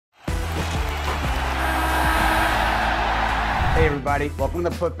Hey everybody, welcome to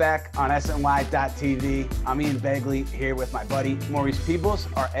Putback on SNY.TV. I'm Ian Begley here with my buddy Maurice Peebles,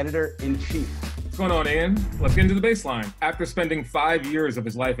 our editor-in-chief. What's going on, Ian? Let's get into the baseline. After spending 5 years of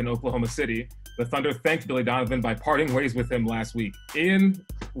his life in Oklahoma City, the Thunder thanked Billy Donovan by parting ways with him last week. Ian,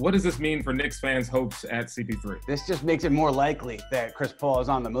 what does this mean for Knicks fans' hopes at CP3? This just makes it more likely that Chris Paul is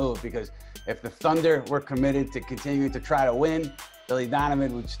on the move, because if the Thunder were committed to continuing to try to win, Billy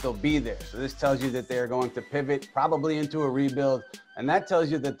Donovan would still be there. So this tells you that they're going to pivot probably into a rebuild, and that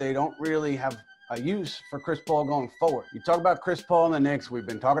tells you that they don't really have a use for Chris Paul going forward. You talk about Chris Paul and the Knicks, we've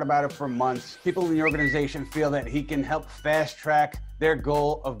been talking about it for months. People in the organization feel that he can help fast track their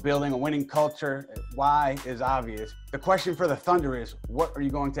goal of building a winning culture. Why is obvious. The question for the Thunder is, what are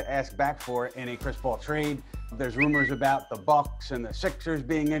you going to ask back for in a Chris Paul trade? There's rumors about the Bucks and the Sixers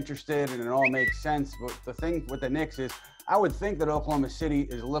being interested, and it all makes sense. But the thing with the Knicks is, I would think that Oklahoma City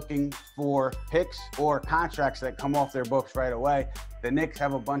is looking for picks or contracts that come off their books right away. The Knicks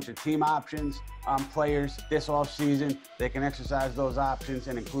have a bunch of team options on players this offseason. They can exercise those options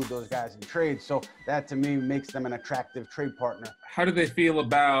and include those guys in trades. So that, to me, makes them an attractive trade partner. How do they feel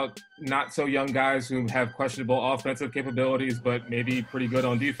about not so young guys who have questionable offensive capabilities, but maybe pretty good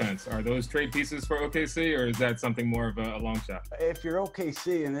on defense? Are those trade pieces for OKC, or is that something more of a long shot? If you're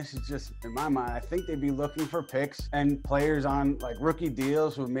OKC, and this is just in my mind, I think they'd be looking for picks and players on like rookie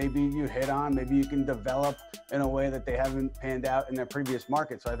deals who maybe you hit on, maybe you can develop in a way that they haven't panned out in their previous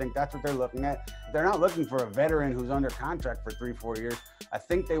market. So I think that's what they're looking at. They're not looking for a veteran who's under contract for 3-4 years. I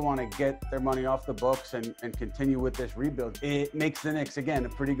think they want to get their money off the books and continue with this rebuild. It makes the Knicks, again, a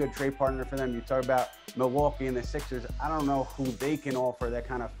pretty good trade partner for them. You talk about Milwaukee and the Sixers. I don't know who they can offer that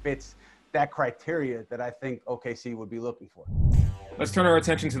kind of fits that criteria that I think OKC would be looking for. Let's turn our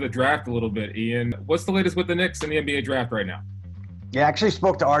attention to the draft a little bit, Ian. What's the latest with the Knicks in the NBA draft right now? Yeah, I actually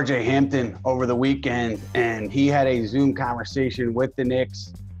spoke to RJ Hampton over the weekend, and he had a Zoom conversation with the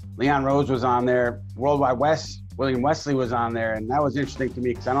Knicks. Leon Rose was on there. Worldwide West, William Wesley was on there, and that was interesting to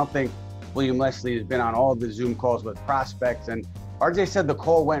me because I don't think William Wesley has been on all of the Zoom calls with prospects, and RJ said the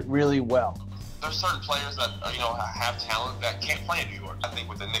call went really well. There's certain players that have talent that can't play in New York. I think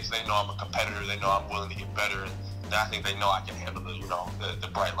with the Knicks, they know I'm a competitor. They know I'm willing to get better, and I think they know I can handle the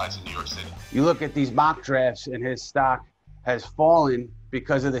bright lights in New York City. You look at these mock drafts, and his stock has fallen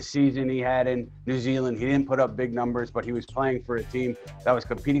because of the season he had in New Zealand. He didn't put up big numbers, but he was playing for a team that was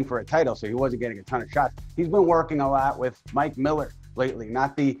competing for a title, so he wasn't getting a ton of shots. He's been working a lot with Mike Miller lately,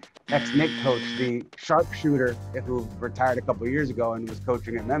 not the ex-Knick coach, the sharpshooter who retired a couple of years ago and was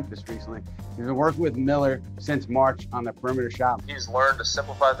coaching at Memphis recently. He's been working with Miller since March on the perimeter shot. He's learned to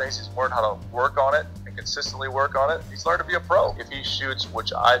simplify things. He's learned how to work on it and consistently work on it. He's learned to be a pro. If he shoots,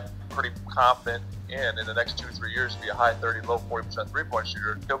 which I'm pretty confident in the next 2-3 years to be a high 30, low 40% three-point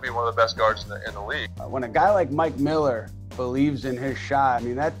shooter, he'll be one of the best guards in the league. When a guy like Mike Miller believes in his shot, I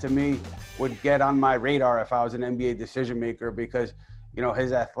mean, that to me would get on my radar if I was an NBA decision maker, because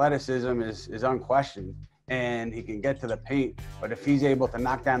his athleticism is unquestioned and he can get to the paint. But if he's able to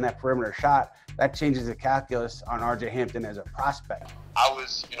knock down that perimeter shot, that changes the calculus on RJ Hampton as a prospect. I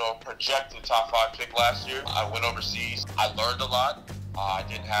was, projected top 5 pick last year. I went overseas. I learned a lot. I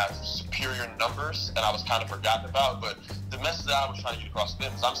didn't have superior numbers, and I was kind of forgotten about. But the message that I was trying to get across to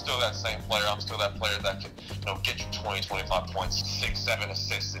them is I'm still that same player. I'm still that player that can, get you 20, 25 points, 6, 7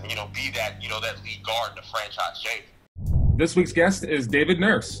 assists, and, be that, that lead guard in the franchise shape. This week's guest is David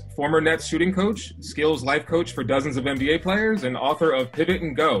Nurse, former Nets shooting coach, skills life coach for dozens of NBA players, and author of Pivot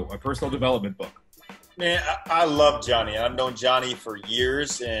and Go, a personal development book. Man, I love Johnnie. I've known Johnnie for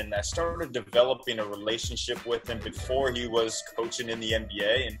years, and I started developing a relationship with him before he was coaching in the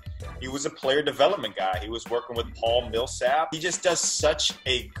NBA, and he was a player development guy. He was working with Paul Millsap. He just does such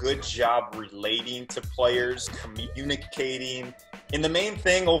a good job relating to players, communicating. And the main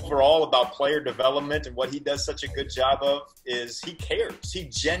thing overall about player development and what he does such a good job of is he cares. He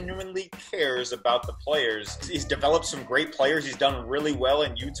genuinely cares about the players. He's developed some great players. He's done really well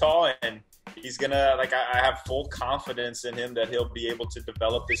in Utah, and he's going to, I have full confidence in him that he'll be able to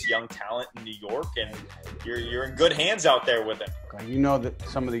develop this young talent in New York, and you're in good hands out there with him. You know that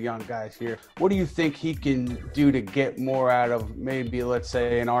some of the young guys here, what do you think he can do to get more out of maybe, let's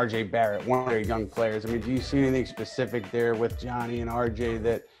say, an RJ Barrett, one of their young players? I mean, do you see anything specific there with Johnnie and RJ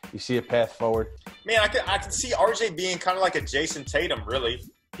that you see a path forward? Man, I can see RJ being kind of like a Jason Tatum, really.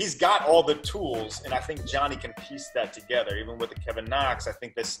 He's got all the tools, and I think Johnnie can piece that together. Even with the Kevin Knox, I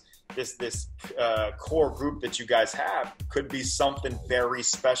think this core group that you guys have could be something very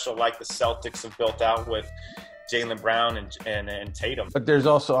special, like the Celtics have built out with Jaylen Brown and Tatum. But there's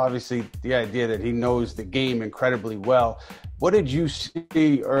also obviously the idea that he knows the game incredibly well. What did you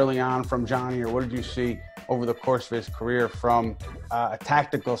see early on from Johnnie, or what did you see over the course of his career from a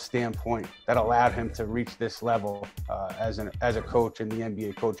tactical standpoint that allowed him to reach this level as a coach in the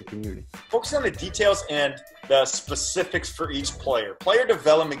NBA coaching community? Focus on the details and the specifics for each player. Player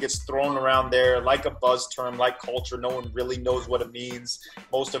development gets thrown around there like a buzz term, like culture. No one really knows what it means.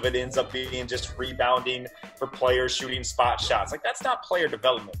 Most of it ends up being just rebounding for players, shooting spot shots. Like, that's not player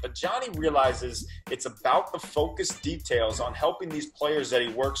development. But Johnnie realizes it's about the focused details on helping these players that he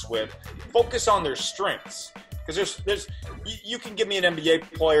works with focus on their strengths. Because you can give me an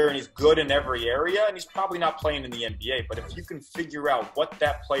NBA player and he's good in every area and he's probably not playing in the NBA. But if you can figure out what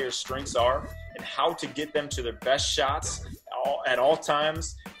that player's strengths are and how to get them to their best shots at all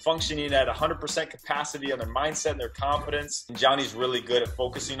times, functioning at 100% capacity on their mindset and their confidence, and Johnnie's really good at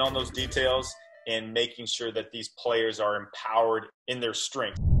focusing on those details and making sure that these players are empowered in their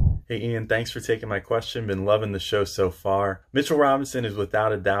strength. Hey Ian, thanks for taking my question. Been loving the show so far. Mitchell Robinson is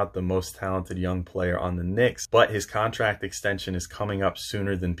without a doubt the most talented young player on the Knicks, but his contract extension is coming up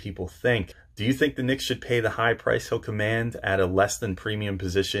sooner than people think. Do you think the Knicks should pay the high price he'll command at a less than premium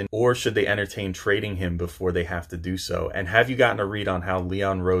position, or should they entertain trading him before they have to do so? And have you gotten a read on how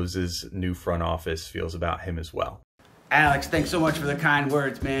Leon Rose's new front office feels about him as well? Alex, thanks so much for the kind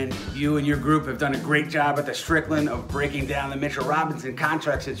words, man. You and your group have done a great job at the Strickland of breaking down the Mitchell Robinson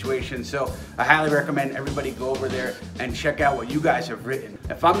contract situation. So I highly recommend everybody go over there and check out what you guys have written.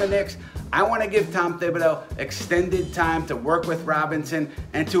 If I'm the Knicks, I want to give Tom Thibodeau extended time to work with Robinson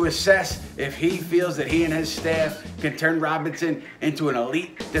and to assess if he feels that he and his staff can turn Robinson into an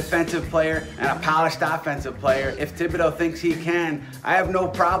elite defensive player and a polished offensive player. If Thibodeau thinks he can, I have no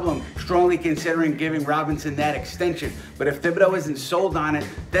problem strongly considering giving Robinson that extension. But if Thibodeau isn't sold on it,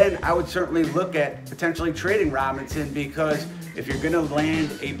 then I would certainly look at potentially trading Robinson, because if you're going to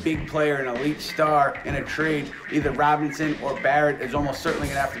land a big player, an elite star in a trade, either Robinson or Barrett is almost certainly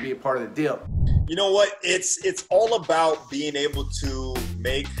going to have to be a part of the deal. You know what? It's all about being able to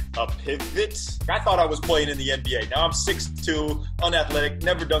make a pivot. I thought I was playing in the NBA. Now I'm 6'2", unathletic,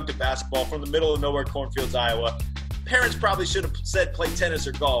 never dunked a basketball, from the middle of nowhere, Cornfields, Iowa. Parents probably should have said play tennis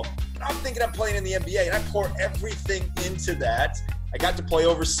or golf. But I'm thinking I'm playing in the NBA, and I pour everything into that. I got to play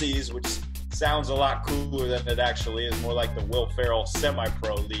overseas, which sounds a lot cooler than it actually is. More like the Will Ferrell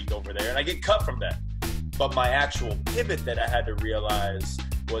semi-pro league over there, and I get cut from that. But my actual pivot that I had to realize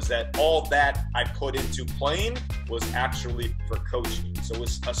was that all that I put into playing was actually for coaching. So it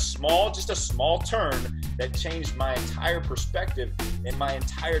was just a small turn that changed my entire perspective and my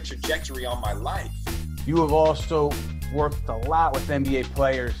entire trajectory on my life. You have also worked a lot with NBA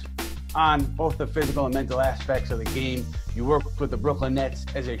players on both the physical and mental aspects of the game. You worked with the Brooklyn Nets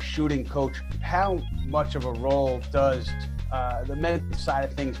as a shooting coach. How much of a role does the mental side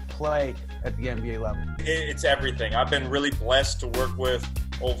of things play at the NBA level? It's everything. I've been really blessed to work with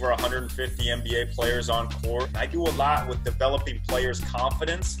over 150 NBA players on court. I do a lot with developing players'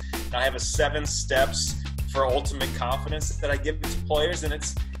 confidence. And I have a 7 steps for ultimate confidence that I give to players, and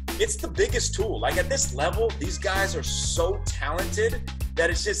it's the biggest tool. Like, at this level, these guys are so talented that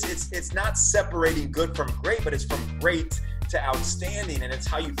it's not separating good from great, but it's from great to outstanding, and it's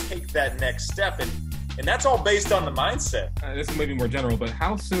how you take that next step. And that's all based on the mindset. This is maybe more general, but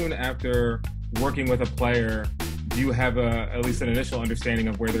how soon after working with a player do you have at least an initial understanding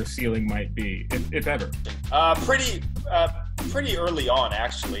of where their ceiling might be, if ever? Pretty early on,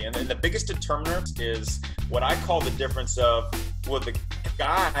 actually. And then the biggest determinant is what I call the difference of, will the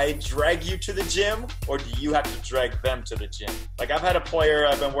guy drag you to the gym, or do you have to drag them to the gym? Like, I've had a player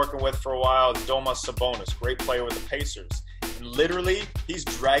I've been working with for a while, Domas Sabonis, great player with the Pacers. And literally, he's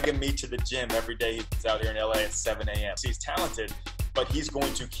dragging me to the gym every day. He's out here in LA at 7 a.m. He's talented, but he's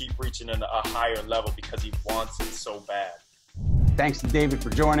going to keep reaching a higher level because he wants it so bad. Thanks to David for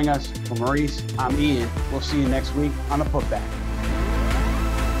joining us. For Maurice, I'm Ian. We'll see you next week on the Putback.